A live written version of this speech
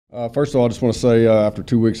First of all, I just want to say after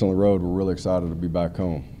 2 weeks on the road, we're really excited to be back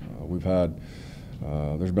home.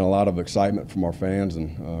 There's been a lot of excitement from our fans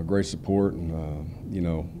and great support and,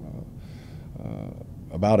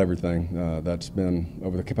 about everything that's been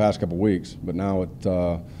over the past couple of weeks. But now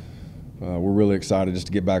we're really excited just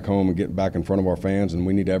to get back home and get back in front of our fans, and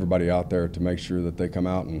we need everybody out there to make sure that they come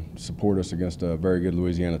out and support us against a very good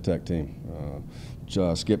Louisiana Tech team.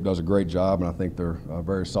 Skip does a great job, and I think they're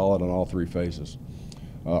very solid on all three phases.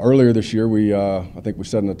 Earlier this year, I think we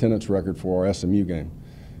set an attendance record for our SMU game,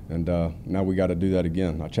 and now we got to do that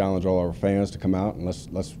again. I challenge all our fans to come out and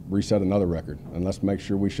let's reset another record, and let's make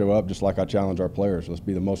sure we show up just like I challenge our players. Let's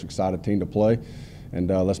be the most excited team to play, and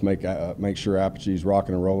let's make sure Apache's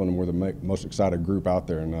rocking and rolling, and we're the most excited group out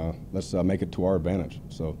there, and let's make it to our advantage.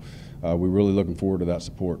 So we're really looking forward to that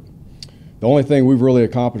support. The only thing we've really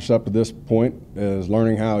accomplished up to this point is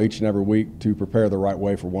learning how each and every week to prepare the right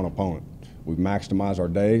way for one opponent. We've maximized our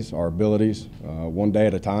days, our abilities, one day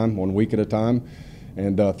at a time, 1 week at a time.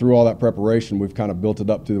 And through all that preparation, we've kind of built it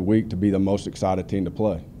up through the week to be the most excited team to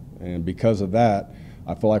play. And because of that,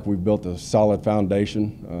 I feel like we've built a solid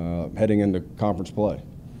foundation heading into conference play.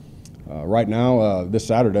 Right now, this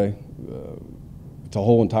Saturday, it's a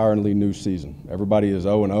whole entirely new season. Everybody is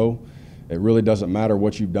 0-0. It really doesn't matter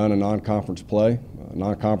what you've done in non-conference play.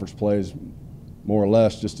 Non-conference play is more or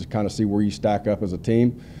less just to kind of see where you stack up as a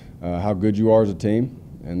team. How good you are as a team,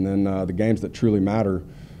 and then the games that truly matter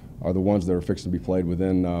are the ones that are fixing to be played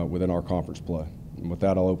within our conference play. And with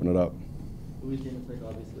that, I'll open it up. Louisiana Tech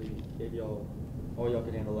obviously gave y'all all y'all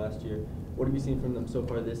could handle last year. What have you seen from them so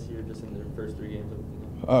far this year, just in their first 3 games?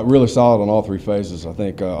 Really solid on all three phases. I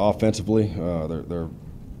think offensively, they're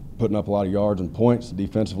putting up a lot of yards and points.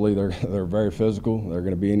 Defensively, they're very physical. They're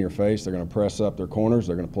going to be in your face. They're going to press up their corners.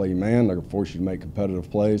 They're going to play you man. They're going to force you to make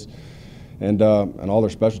competitive plays. And all their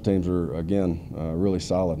special teams are, again, really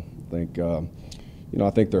solid. I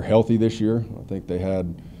think they're healthy this year. I think they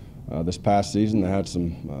had this past season, they had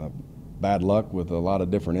some bad luck with a lot of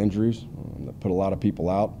different injuries that put a lot of people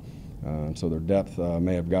out. And so their depth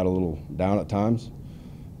may have got a little down at times.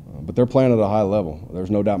 But they're playing at a high level. There's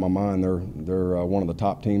no doubt in my mind they're one of the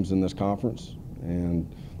top teams in this conference,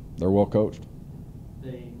 and they're well coached.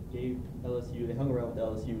 They hung around with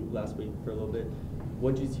LSU last week for a little bit.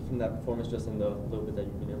 What did you see from that performance just in the little bit that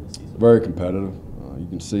you've been able to see? Very competitive. You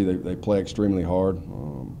can see they play extremely hard,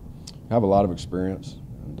 have a lot of experience.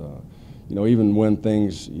 And, even when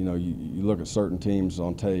things, you look at certain teams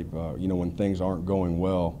on tape, when things aren't going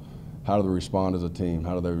well, how do they respond as a team?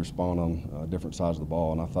 How do they respond on different sides of the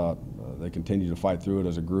ball? And I thought they continued to fight through it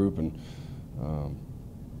as a group, and,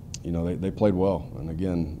 they played well. And,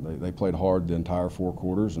 again, they played hard the entire 4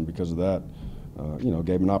 quarters, and because of that,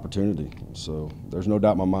 gave them an opportunity. So there's no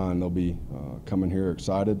doubt in my mind they'll be coming here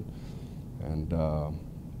excited. And,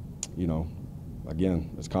 again,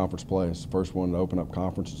 it's conference play. It's the first one to open up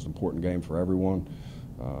conference. It's an important game for everyone.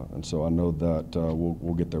 And so I know that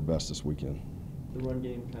we'll get their best this weekend. The run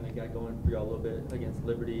game kind of got going for y'all a little bit against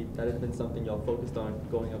Liberty. That has been something y'all focused on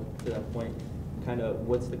going up to that point. Kind of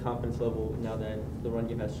what's the confidence level now that the run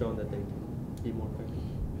game has shown that they can be more effective?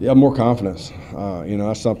 Yeah, more confidence.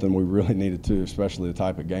 That's something we really needed to, especially the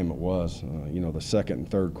type of game it was. The second and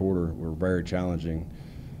third quarter were very challenging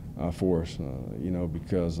for us,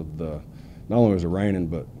 because of not only was it raining,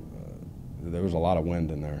 but there was a lot of wind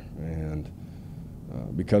in there. And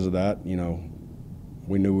because of that,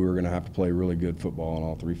 we knew we were going to have to play really good football in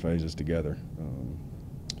all 3 phases together.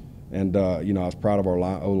 I was proud of our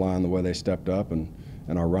O-line, the way they stepped up, and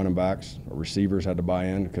our running backs, our receivers had to buy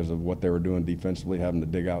in because of what they were doing defensively, having to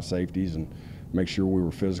dig out safeties and make sure we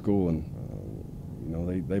were physical. And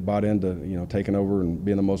they bought into taking over and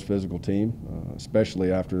being the most physical team,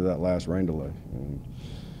 especially after that last rain delay. And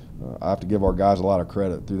I have to give our guys a lot of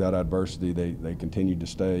credit. Through that adversity, they continued to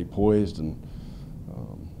stay poised and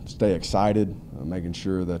stay excited, making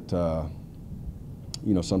sure that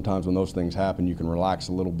sometimes when those things happen, you can relax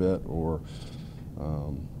a little bit or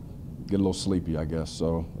get a little sleepy, I guess.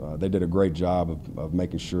 So they did a great job of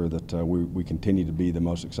making sure that we continue to be the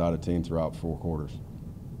most excited team throughout 4 quarters.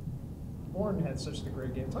 Warren had such a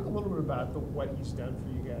great game. Talk a little bit about what he's done for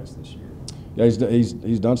you guys this year. Yeah,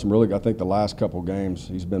 he's done some really. I think the last couple of games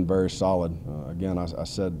he's been very solid. Again, I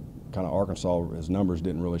said kind of Arkansas, his numbers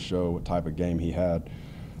didn't really show what type of game he had.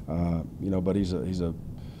 But he's a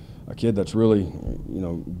kid that's really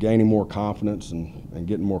gaining more confidence and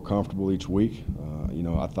getting more comfortable each week.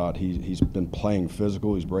 I thought he's been playing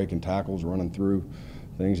physical. He's breaking tackles, running through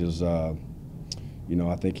things. I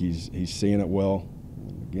think he's seeing it well.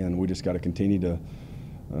 Again, we just got to continue to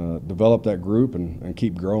develop that group and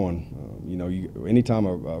keep growing. anytime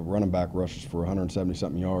a running back rushes for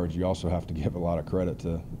 170-something yards, you also have to give a lot of credit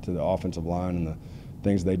to the offensive line and the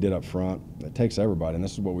things they did up front. It takes everybody, and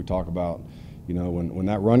this is what we talk about. When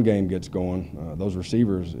that run game gets going, those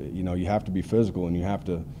receivers, you have to be physical and you have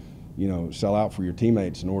to, sell out for your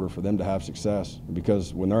teammates in order for them to have success.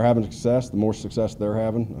 Because when they're having success, the more success they're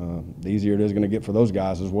having, the easier it is going to get for those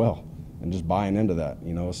guys as well. And just buying into that,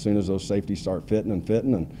 as soon as those safeties start fitting, and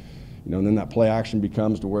then that play action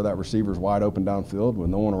becomes to where that receiver's wide open downfield with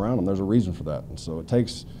no one around them. There's a reason for that. And so it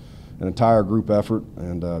takes an entire group effort,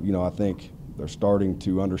 and I think they're starting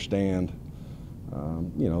to understand,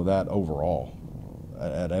 that overall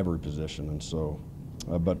at every position. And so,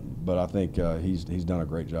 but I think he's done a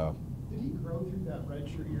great job. Did he grow through that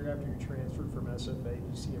redshirt year after you transferred from SFA? Did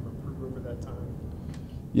you see him improve over that time?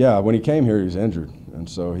 Yeah, when he came here, he was injured, and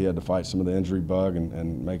so he had to fight some of the injury bug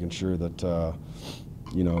and making sure that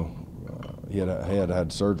he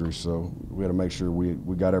had surgery. So we had to make sure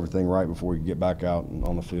we got everything right before we could get back out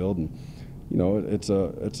on the field. And it's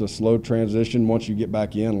a slow transition once you get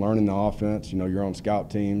back in, learning the offense. You're on scout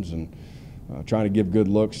teams and trying to give good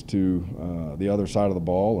looks to the other side of the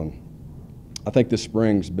ball. And I think this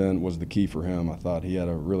spring's was the key for him. I thought he had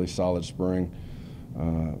a really solid spring.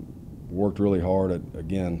 Worked really hard at,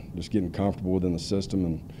 again, just getting comfortable within the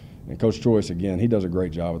system. And Coach Choice, again, he does a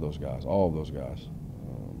great job with those guys, all of those guys.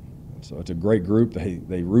 So it's a great group.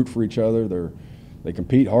 They root for each other. They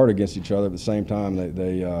compete hard against each other at the same time.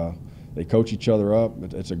 They coach each other up.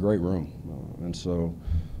 It's a great room. And so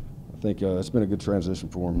I think it's been a good transition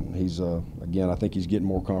for him. He's, again, I think he's getting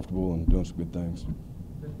more comfortable and doing some good things.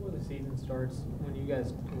 Before the season starts, when you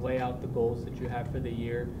guys lay out the goals that you have for the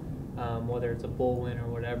year, whether it's a bowl win or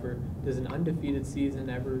whatever, does an undefeated season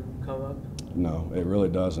ever come up? No, it really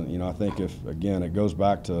doesn't. I think again, it goes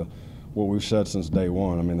back to what we've said since day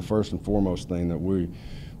one. I mean, the first and foremost thing that we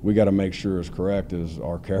got to make sure is correct is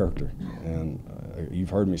our character. And you've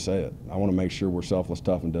heard me say it. I want to make sure we're selfless,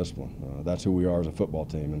 tough, and disciplined. That's who we are as a football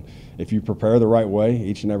team. And if you prepare the right way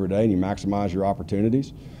each and every day and you maximize your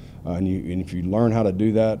opportunities, and if you learn how to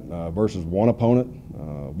do that versus one opponent,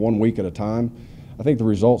 1 week at a time, I think the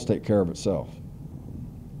results take care of itself.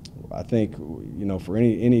 I think, for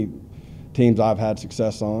any teams I've had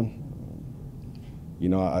success on,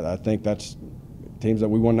 I think that's teams that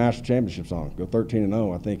we won national championships on, go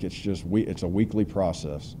 13-0. I think it's just it's a weekly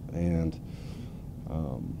process. And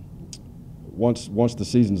once the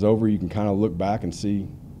season's over, you can kind of look back and see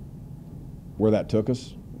where that took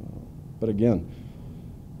us. But again,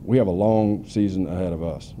 we have a long season ahead of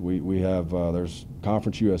us. We have there's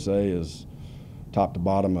Conference USA is top to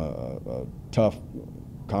bottom a tough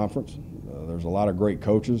conference. There's a lot of great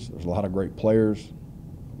coaches. There's a lot of great players.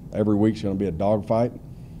 Every week's going to be a dogfight.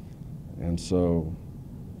 And so,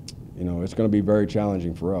 it's going to be very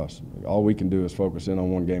challenging for us. All we can do is focus in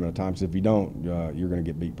on one game at a time, because if you don't, you're going to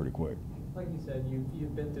get beat pretty quick. Like you said,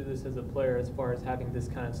 you've been through this as a player as far as having this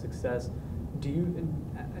kind of success.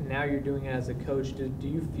 Now you're doing it as a coach, do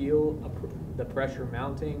you feel the pressure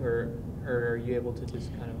mounting, or are you able to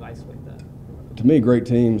just kind of isolate that? To me, great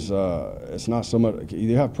teams, it's not so much,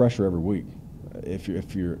 you have pressure every week. If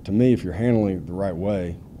you're handling it the right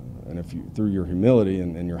way, and if you, through your humility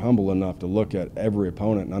and you're humble enough to look at every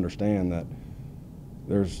opponent and understand that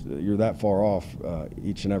you're that far off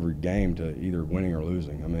each and every game to either winning or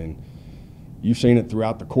losing. I mean, you've seen it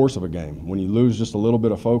throughout the course of a game. When you lose just a little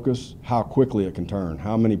bit of focus, how quickly it can turn,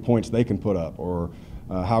 how many points they can put up, or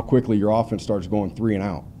how quickly your offense starts going 3 and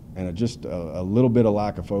out. And it just a little bit of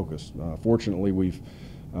lack of focus. Fortunately, we've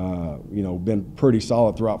been pretty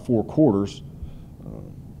solid throughout 4 quarters,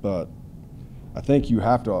 but I think you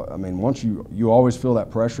have to. I mean, once you always feel that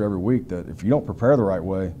pressure every week that if you don't prepare the right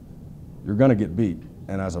way, you're going to get beat.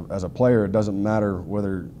 And as a player, it doesn't matter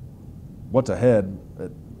what's ahead.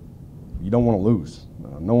 You don't want to lose.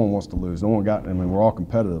 No one wants to lose. No one got. I mean, we're all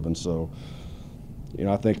competitive, and so.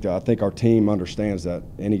 I think our team understands that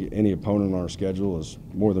any opponent on our schedule is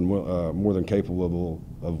more than capable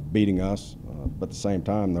of beating us. But at the same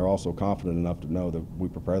time, they're also confident enough to know that we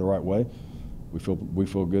prepare the right way. We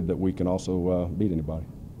feel good that we can also beat anybody.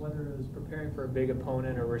 Whether it was preparing for a big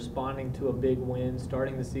opponent or responding to a big win,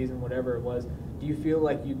 starting the season, whatever it was, do you feel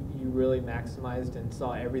like you really maximized and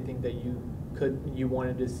saw everything that you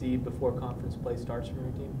wanted to see before conference play starts from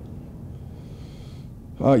your team?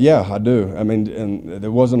 Yeah, I do. I mean, and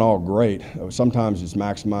it wasn't all great. Sometimes it's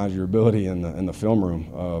maximize your ability in the film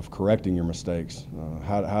room of correcting your mistakes.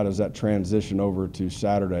 How does that transition over to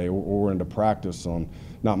Saturday or into practice on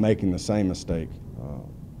not making the same mistake?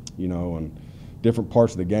 And different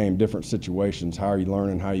parts of the game, different situations. How are you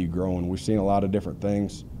learning? How are you growing? We've seen a lot of different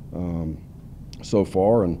things so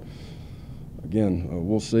far, and again,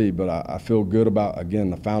 we'll see. But I feel good about, again,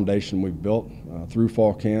 the foundation we've built through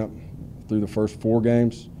fall camp, through the first 4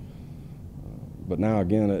 games. But now,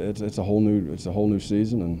 again, it's a whole new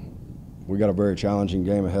season, and we got a very challenging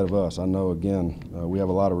game ahead of us. I know, again, we have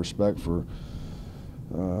a lot of respect for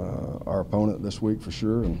our opponent this week for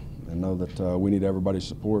sure, and know that we need everybody's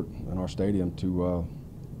support in our stadium to,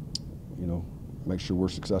 make sure we're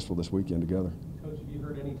successful this weekend together. Coach, have you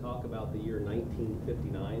heard any talk about the year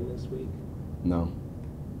 1959 this week? No.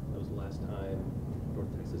 That was the last time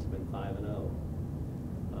North Texas has been 5-0.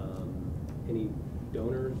 Any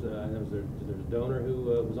donors? I know there's a donor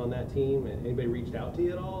who was on that team. Anybody reached out to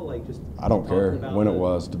you at all? Like, just I don't care when it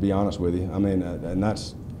was, to be honest with you. I mean, and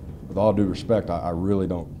that's, with all due respect, I really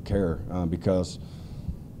don't care because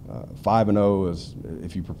 5-0 is,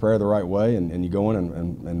 if you prepare the right way and you go in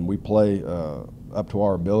and we play up to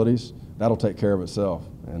our abilities, that'll take care of itself.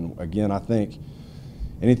 And again, I think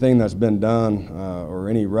anything that's been done or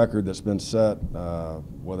any record that's been set,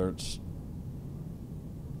 whether it's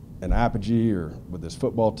an apogee or with this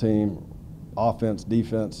football team, offense,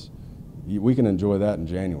 defense, we can enjoy that in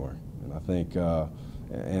January. And I think,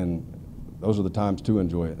 and those are the times to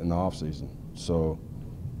enjoy it in the off season. So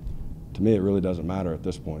to me, it really doesn't matter at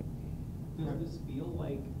this point. Does this feel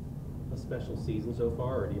like a special season so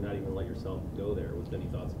far, or do you not even let yourself go there? With any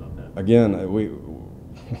thoughts about that? Again,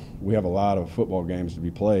 we have a lot of football games to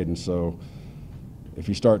be played, and so if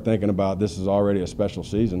you start thinking about this is already a special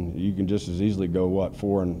season, you can just as easily go, what,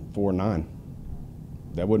 4-9.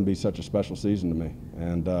 That wouldn't be such a special season to me.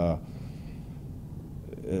 And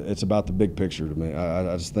it's about the big picture to me.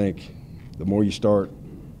 I just think the more you start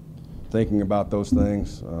thinking about those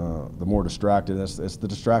things, the more distracted. It's the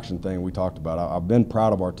distraction thing we talked about. I've been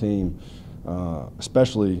proud of our team,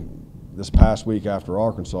 especially this past week after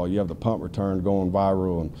Arkansas. You have the punt return going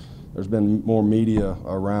viral, and there's been more media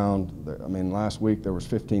around. I mean, last week there was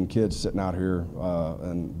 15 kids sitting out here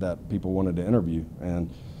and that people wanted to interview. And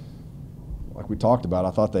like we talked about,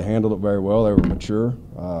 I thought they handled it very well. They were mature.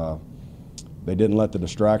 They didn't let the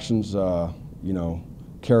distractions,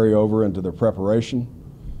 carry over into their preparation.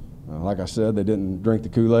 Like I said, they didn't drink the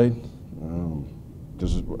Kool-Aid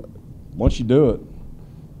because once you do it,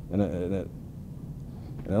 and it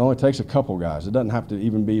only takes a couple guys. It doesn't have to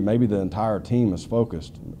even be maybe the entire team is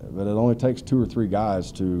focused, but it only takes 2 or 3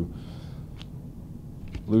 guys to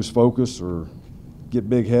lose focus or get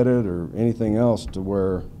big-headed or anything else to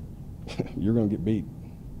where you're going to get beat.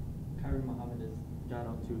 Kyrie Muhammad has gotten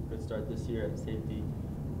off to a good start this year at safety.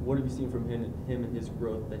 What have you seen from him and his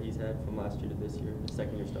growth that he's had from last year to this year, his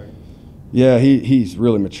second year starting? Yeah, he's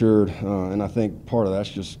really matured, and I think part of that's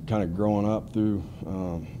just kind of growing up through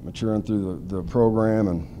maturing through the program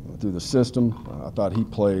and through the system. I thought he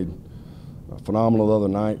played phenomenal the other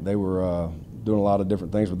night. They were doing a lot of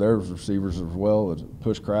different things with their receivers as well, as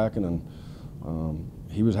push cracking, and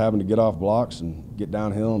he was having to get off blocks and get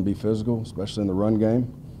downhill and be physical, especially in the run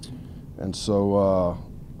game. And so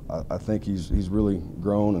I think he's really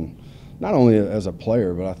grown, and not only as a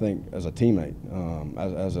player, but I think as a teammate,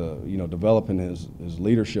 as a developing his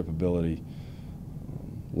leadership ability,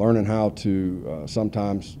 learning how to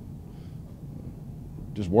sometimes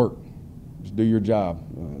just work, just do your job.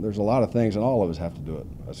 There's a lot of things, and all of us have to do it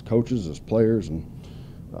as coaches, as players, and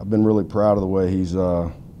I've been really proud of the way he's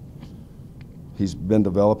been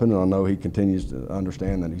developing, and I know he continues to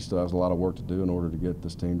understand that he still has a lot of work to do in order to get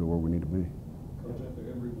this team to where we need to be. Coach, after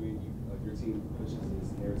every week, your team pushes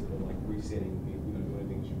this narrative of like resetting, doing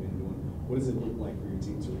things you've been doing. What does it look like for your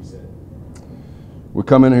team to reset? We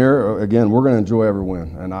come in here, again, we're going to enjoy every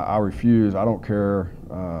win, and I refuse, I don't care,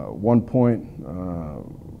 1 point,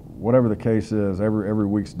 whatever the case is, every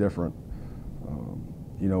week's different.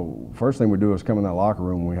 First thing we do is come in that locker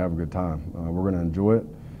room and we have a good time. We're going to enjoy it,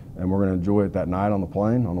 and we're going to enjoy it that night on the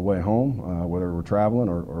plane, on the way home, whether we're traveling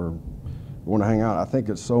or we want to hang out. I think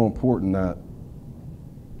it's so important that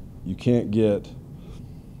you can't get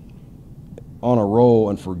on a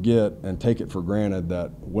roll and forget and take it for granted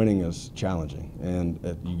that winning is challenging, and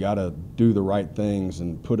you got to do the right things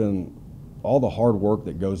and put in all the hard work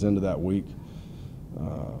that goes into that week.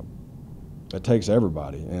 It takes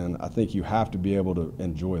everybody, and I think you have to be able to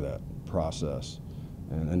enjoy that process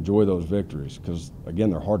and enjoy those victories, because again,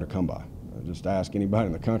 they're hard to come by. Just ask anybody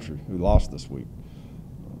in the country who lost this week.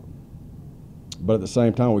 But at the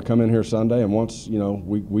same time, we come in here Sunday, and once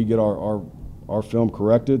we get our film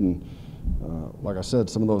corrected, and like I said,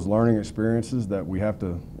 some of those learning experiences that we have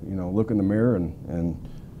to look in the mirror and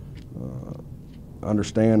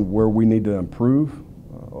understand where we need to improve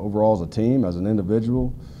overall as a team, as an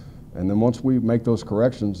individual. And then once we make those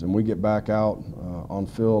corrections and we get back out on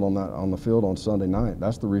the field on Sunday night,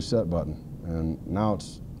 that's the reset button. And now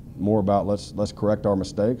it's more about let's correct our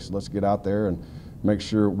mistakes. Let's get out there and make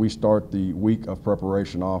sure we start the week of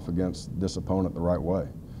preparation off against this opponent the right way.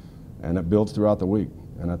 And it builds throughout the week.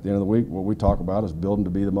 And at the end of the week, what we talk about is building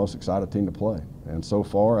to be the most excited team to play. And so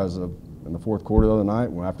far, in the fourth quarter the other night,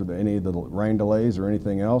 after any of the rain delays or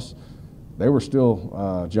anything else, they were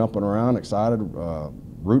still jumping around, excited,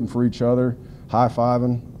 rooting for each other,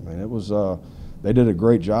 high-fiving. I mean, it was they did a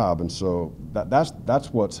great job, and so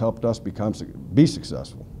that's what's helped us be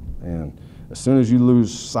successful. And as soon as you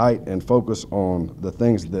lose sight and focus on the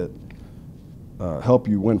things that help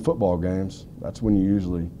you win football games, that's when you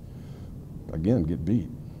usually, again, get beat.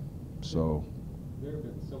 So There have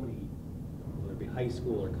been so many, whether it be high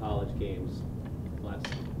school or college games last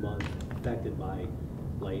month affected by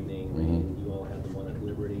lightning, rain. You all had the one at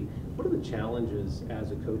Liberty. What are the challenges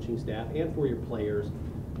as a coaching staff and for your players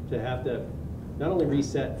to have to not only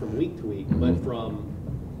reset from week to week, but from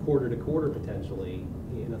quarter to quarter potentially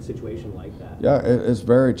in a situation like that? yeah, it's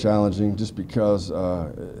very challenging just because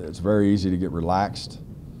it's very easy to get relaxed.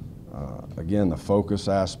 Again, the focus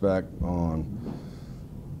aspect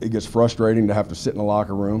it gets frustrating to have to sit in the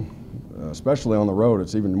locker room, especially on the road.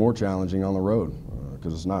 It's even more challenging on the road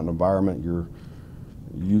because it's not an environment you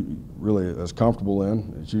really as comfortable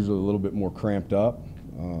in. It's usually a little bit more cramped up,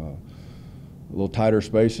 a little tighter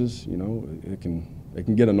spaces. You know, it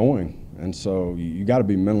can get annoying, and so you got to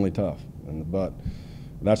be mentally tough. But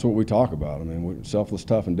that's what we talk about. I mean, selfless,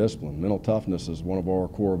 tough, and disciplined. Mental toughness is one of our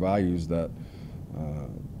core values that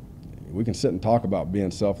we can sit and talk about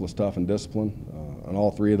being selfless, tough, and disciplined, and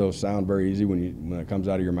all three of those sound very easy when it comes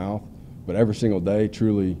out of your mouth. But every single day,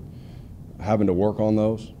 truly having to work on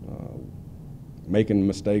those, making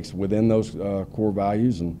mistakes within those core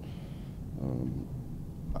values, and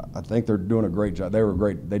I think they're doing a great job.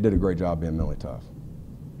 They did a great job being mentally tough.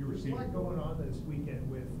 There's a lot going on this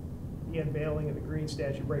weekend with the unveiling of the green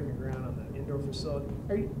statue, breaking ground on the indoor facility.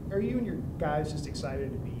 Are you and your guys just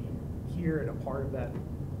excited to be here and a part of that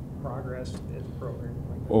progress as a program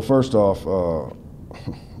like that? Well, first off,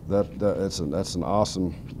 that's an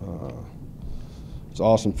awesome. It's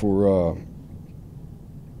awesome for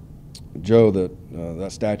Joe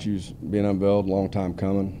that statue's being unveiled. Long time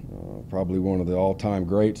coming. Probably one of the all-time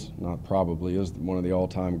greats. Not probably is one of the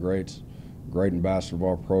all-time greats. Great ambassador of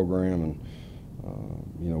our program, and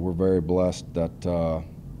we're very blessed that the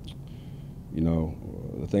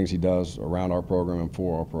things he does around our program and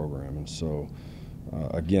for our program. And so,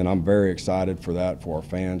 again, I'm very excited for that for our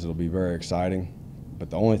fans. It'll be very exciting. But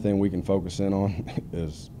the only thing we can focus in on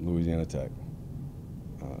is Louisiana Tech.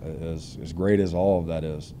 As great as all of that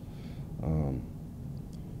is,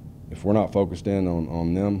 if we're not focused in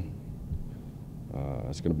on them,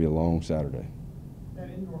 it's going to be a long Saturday. That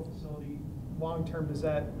indoor facility, long term,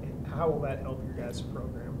 how will that help your guys'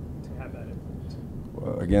 program to have that influence?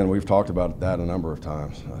 Well, again, we've talked about that a number of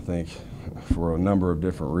times. I think for a number of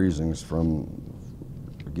different reasons.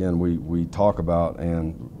 Again, we talk about,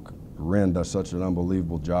 and Ren does such an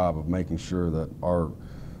unbelievable job of making sure that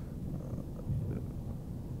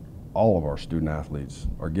all of our student athletes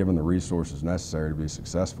are given the resources necessary to be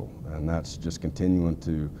successful, and that's just continuing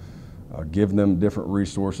to give them different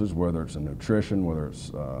resources, whether it's in nutrition, whether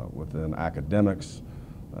it's within academics,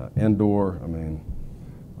 indoor. I mean,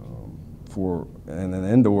 and then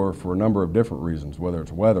indoor for a number of different reasons, whether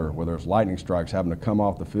it's weather, whether it's lightning strikes, having to come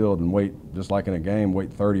off the field and wait, just like in a game,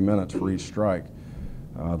 wait 30 minutes for each strike.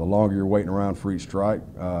 The longer you're waiting around for each strike,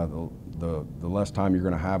 the less time you're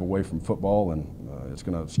going to have away from football, and it's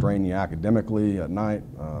going to strain you academically at night.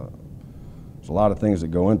 There's a lot of things that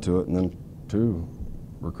go into it, and then too,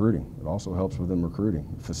 recruiting. It also helps within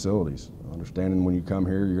recruiting, facilities. Understanding when you come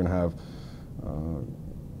here, you're going to have,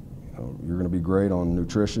 you're going to be great on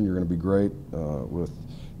nutrition. You're going to be great with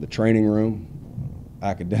the training room,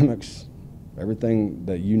 academics, everything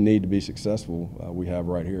that you need to be successful. We have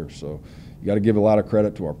right here. So you got to give a lot of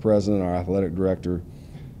credit to our president, our athletic director,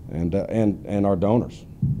 and our donors.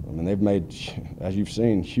 I mean, they've made, as you've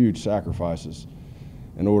seen, huge sacrifices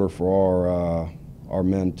in order for our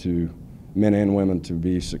men and women to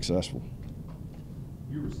be successple.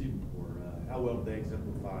 You're receiving for how well do they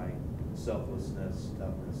exemplify selflessness,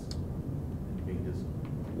 toughness, and being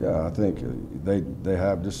disciplined? Yeah, I think they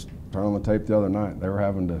have. Just turn on the tape the other night. They were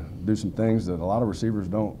having to do some things that a lot of receivers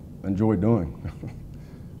don't enjoy doing,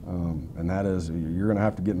 and that is you're going to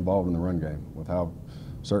have to get involved in the run game with how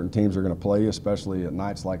certain teams are going to play you, especially at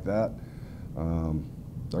nights like that.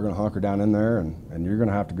 They're going to hunker down in there, and you're going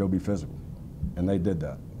to have to go be physical, and they did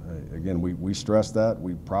that. Again, we stress that.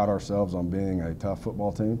 We pride ourselves on being a tough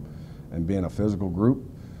football team and being a physical group.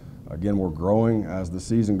 Again, we're growing as the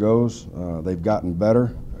season goes. They've gotten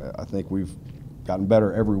better I think we've gotten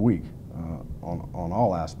better every week on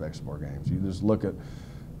all aspects of our games. You just look at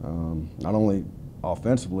not only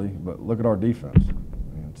offensively, but look at our defense.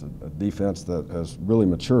 It's a defense that has really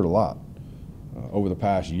matured a lot over the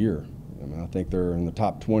past year. I mean, I think they're in the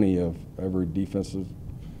top 20 of every defensive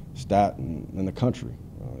stat in the country.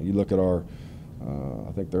 You look at our,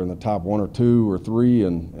 I think they're in the top 1 or 2 or 3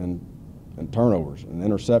 in turnovers and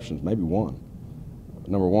interceptions, maybe 1.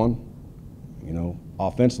 Number 1, you know,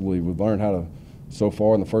 offensively, we've learned how to, so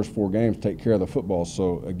far in the first 4 games, take care of the football.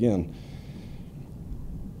 So again,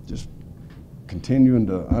 just continuing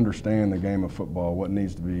to understand the game of football, what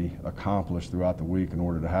needs to be accomplished throughout the week in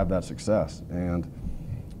order to have that success. And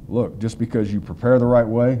look, just because you prepare the right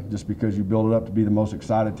way, just because you build it up to be the most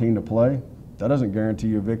excited team to play, that doesn't guarantee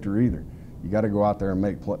you a victory either. You got to go out there and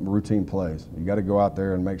make routine plays. You got to go out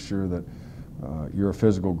there and make sure that you're a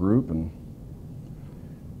physical group, and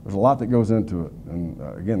there's a lot that goes into it. And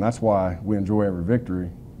again, that's why we enjoy every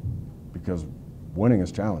victory, because winning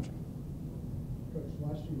is challenging. Coach,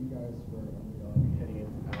 last year you guys were underdog heading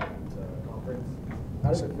out into conference. How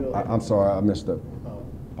does it feel? I'm sorry, I missed that.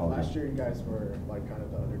 Last year you guys were like kind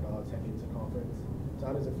of the underdogs heading into conference. So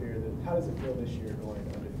how does it feel this year going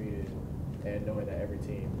undefeated and knowing that every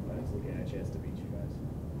team is looking at a chance to beat you guys?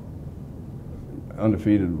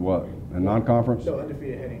 Undefeated what? In non-conference? No,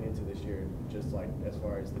 undefeated heading into this year, just like as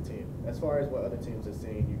far as the team. As far as what other teams are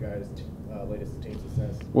seeing you guys' latest team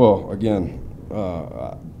success? Well, again,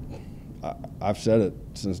 I've said it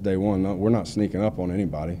since day one. No, we're not sneaking up on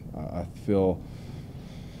anybody. I feel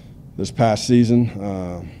this past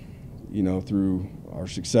season, you know, through our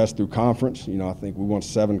success through conference, you know, I think we won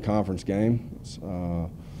 7 conference games.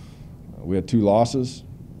 We had 2 losses.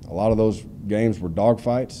 A lot of those games were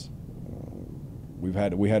dogfights.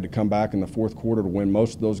 We had to come back in the fourth quarter to win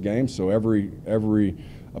most of those games. So every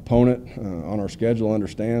opponent on our schedule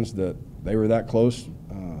understands that they were that close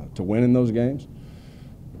to winning those games.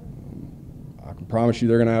 I can promise you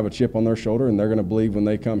they're going to have a chip on their shoulder, and they're going to believe when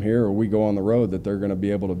they come here or we go on the road that they're going to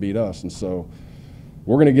be able to beat us. And so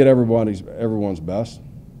we're going to get everyone's best.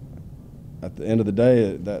 At the end of the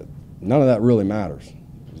day, none of that really matters.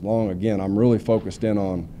 As long, again, I'm really focused in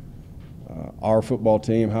on our football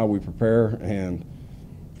team, how we prepare, and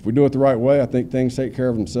if we do it the right way, I think things take care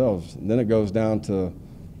of themselves. And then it goes down to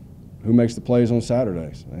who makes the plays on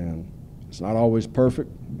Saturdays, and it's not always perfect,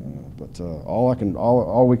 but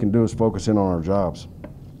all we can do is focus in on our jobs.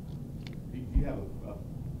 Do you have a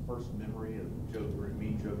first memory of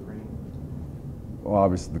meeting Joe Green? Well,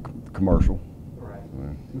 obviously the commercial. Right.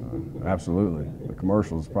 Absolutely, the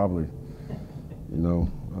commercial is probably, you know,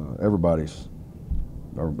 everybody's.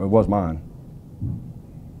 Or it was mine.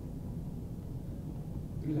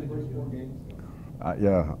 Through the first 4 games?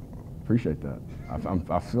 Yeah, appreciate that.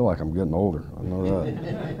 I feel like I'm getting older. I know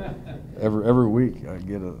that. Every week I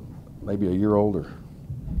get maybe a year older.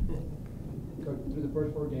 Coach, through the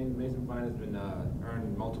first 4 games, Mason Fine has been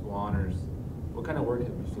earned multiple honors. What kind of work have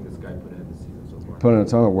you seen this guy put in this season so far? Put in a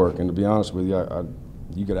ton of work, and to be honest with you,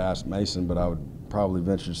 you could ask Mason, but I would probably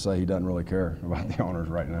venture to say he doesn't really care about the honors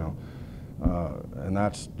right now. And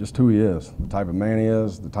that's just who he is, the type of man he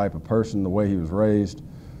is, the type of person, the way he was raised.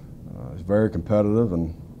 He's very competitive,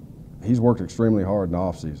 and he's worked extremely hard in the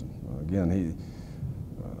offseason. Again,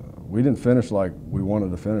 we didn't finish like we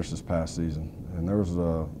wanted to finish this past season, and there was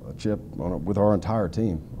a chip with our entire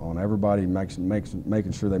team on everybody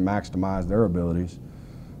making sure they maximize their abilities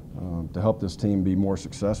to help this team be more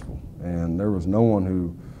successful. And there was no one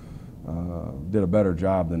who did a better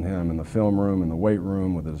job than him in the film room, in the weight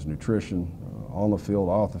room, with his nutrition, on the field,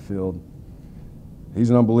 off the field. He's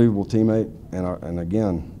an unbelievable teammate, and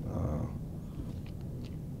again,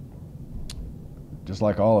 just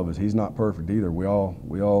like all of us, he's not perfect either. We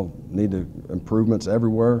all need improvements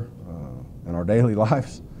everywhere in our daily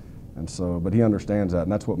lives, and so, but he understands that,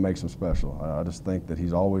 and that's what makes him special. I just think that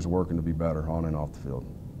he's always working to be better on and off the field.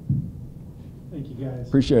 Thank you, guys.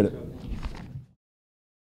 Appreciate it.